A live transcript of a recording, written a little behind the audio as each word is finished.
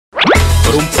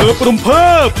ព្រំភើ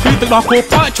បពីទឹកដោះគោ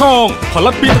ប៉ាក់ឆងផ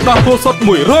លិតពីទឹកដោះគោសុទ្ធ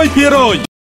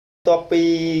 100% តបពី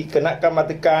គណៈកម្មា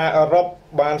ធិការអឺរ៉ុប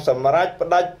បានសម្រេចផ្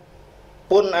ដាច់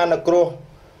ពន្ធអនុគ្រោះ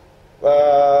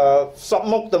សព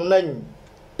មុខតំណែង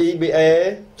EBA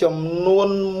ចំនួន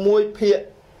 1/5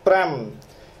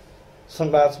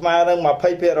 ស្មើនឹង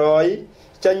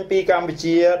 20% ចេញពីកម្ពុ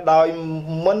ជាដោយ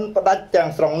មិនផ្ដាច់ទាំង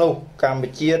ស្រុងនោះកម្ពុ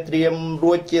ជាត្រៀម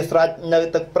រួចជាស្រេចនៅ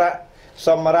ទឹកប្រាក់ស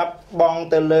ម្រាប់បង់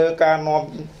ទៅលើការនាំ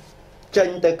ចេញ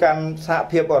ទៅកាន់សហ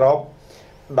ភាពអឺរ៉ុប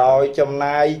ដោយចំ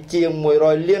ណាយជាង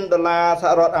$100 លានស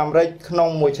ហរដ្ឋអាមេរិកក្នុង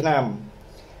មួយឆ្នាំ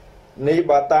នេះ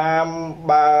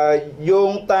បើយោ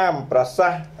ងតាមប្រសា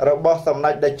សន៍របស់សម្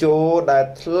ដេចតេជោដែល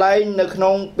ថ្លែងនៅក្នុ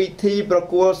ងពិធីប្រ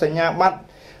គល់សញ្ញាបត្រ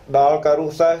ដល់គរុ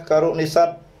សិស្សគរុនិស្សិត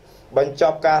បញ្ច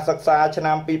ប់ការសិក្សាឆ្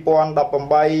នាំ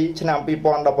 2018 ឆ្នាំ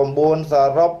 2019 ស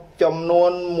រុបចំនួ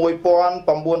ន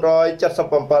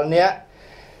 1977 នាក់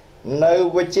នៅ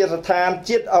វិទ្យាស្ថាន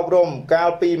ជាតិអប់រំកាល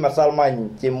ពីម្សិលមិញ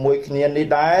ជាមួយគ្នានេះ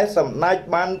ដែរសម្ដេច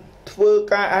បានធ្វើ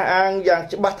ការអះអាងយ៉ាង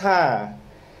ច្បាស់ថា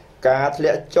ការធ្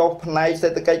លាក់ចុះផ្នែកសេ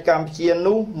ដ្ឋកិច្ចកម្ពុជា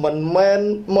នោះមិនមែន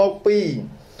មកពី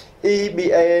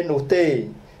EBA នោះទេ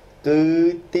គឺ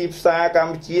ទីផ្សារក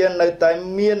ម្ពុជានៅតែ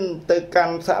មានទៅកា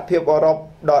ន់សហភាពអឺរ៉ុប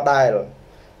ដដែល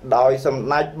ដោយសម្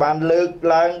ដេចបានលើក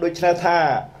ឡើងដូចនេះថា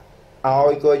ឲ្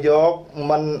យក៏យក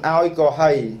មិនឲ្យក៏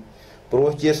ហើយព្រោះ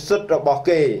ជាសិទ្ធិរបស់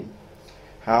គេ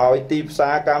ហើយទីផ្សា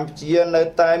រកម្ពុជានៅ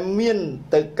តែមាន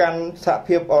ទៅកាន់សហ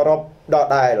ភាពអឺរ៉ុបដ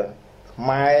ដែលខ្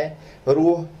មែររ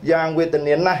ស់យ៉ាងវេទ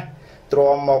នាណាស់ទ្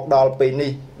រាំមកដល់ពេល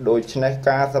នេះដូច្នេះ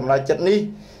ការសម្រេចចិត្តនេះ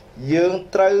យើង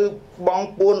ត្រូវបង់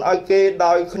ពន្ធឲ្យគេ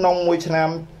ដោយក្នុងមួយឆ្នាំ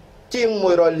ជាង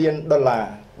$100 លាន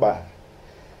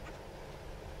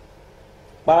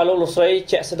បាទលោកលោកស្រី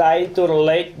ជាក់ស្ដែងទូរ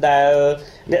លេខដែល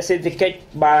អ្នកសេដ្ឋកិច្ច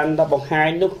បានបង្ហាញ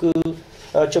នោះគឺ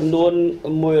ចំនួន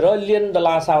$100 លាន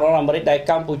សហរដ្ឋអាមេរិកដែល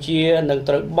កម្ពុជានឹង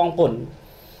ត្រូវបង់ពន្ធ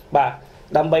បាទ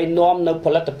ដើម្បីនាំនៅផ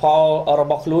លិតផលរ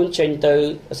បស់ខ្លួនចេញទៅ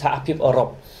សហភាពអឺរ៉ុប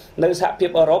នៅសហភាព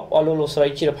អឺរ៉ុបលោកលោកស្រី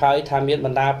ជ្រាបហើយថាមានប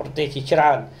ណ្ដាប្រទេសជាច្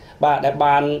រើនបាទដែល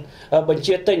បានបញ្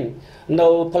ជាទិញនៅ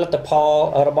ផលិតផល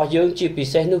របស់យើងជាពិ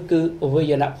សេសនោះគឺវិញ្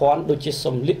ញាណភ័ណ្ឌដូចជាស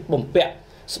ម្លៀកបំពាក់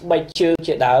ស្បែកជើង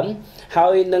ជាដើមហើ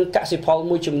យនឹងកសិផល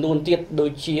មួយចំនួនទៀតដូ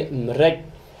ចជាម្រេច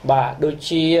បាទដូច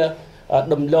ជា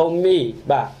ដំឡូងមី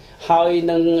បាទហើយ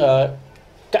នឹង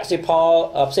កសិផល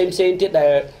ផ្សេងទៀតដែ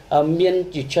លមាន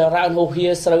ជាច្រើនហូហៀ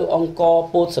ស្រូវអង្ករ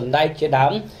ពោតសណ្ដែកជាដើ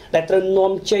មដែលត្រូវ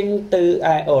នាំចេញទៅ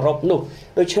ឯអឺរ៉ុបនោះ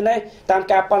ដូច្នេះតាម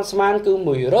ការប៉ាន់ស្មានគឺ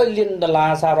$100 លា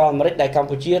នសហរដ្ឋអាមេរិកដែលកម្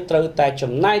ពុជាត្រូវតែ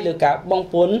ចំណាយលើការបង់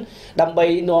ពន្ធដើម្បី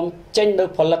នាំចេញនៅ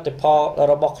ផលិតផល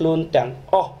របស់ខ្លួនទាំង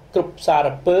អស់គ្រប់សារ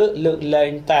ពើលើកលែ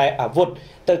ងតែអាវុធ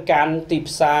ទៅកាន់ទី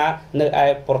ផ្សារនៅឯ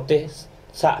ប្រទេស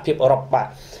សហភាពអឺរ៉ុបបាទ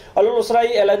លោកលោកស្រីឥ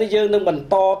ឡូវនេះយើងនឹងបន្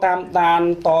តតាមដាន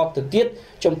តទៅទៀត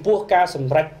ចំពោះការស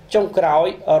ម្រេចចុងក្រោយ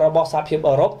របស់សហភាព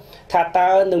អឺរ៉ុបថាតើ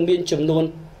នឹងមានចំនួន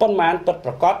ប៉ុន្មានពិតប្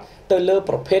រាកដទៅលើ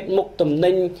ប្រភេទមុខទំ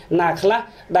និញណាខ្លះ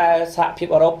ដែលសហភាព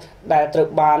អឺរ៉ុបដែលត្រូវ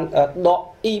បានដក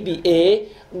EBA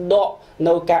ដក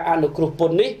នៅការអនុគ្រោះព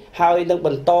ន្ធនេះហើយនឹងប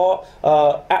ន្ត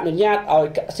អនុញ្ញាតឲ្យ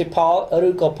កសិផលឬ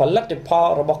ក៏ផលិតផល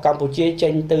របស់កម្ពុជាចេ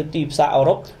ញទៅទីផ្សារអឺ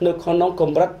រ៉ុបនៅក្នុងក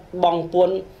ម្រិតបង់ព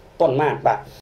ន្ធប៉ុន្មានបាទ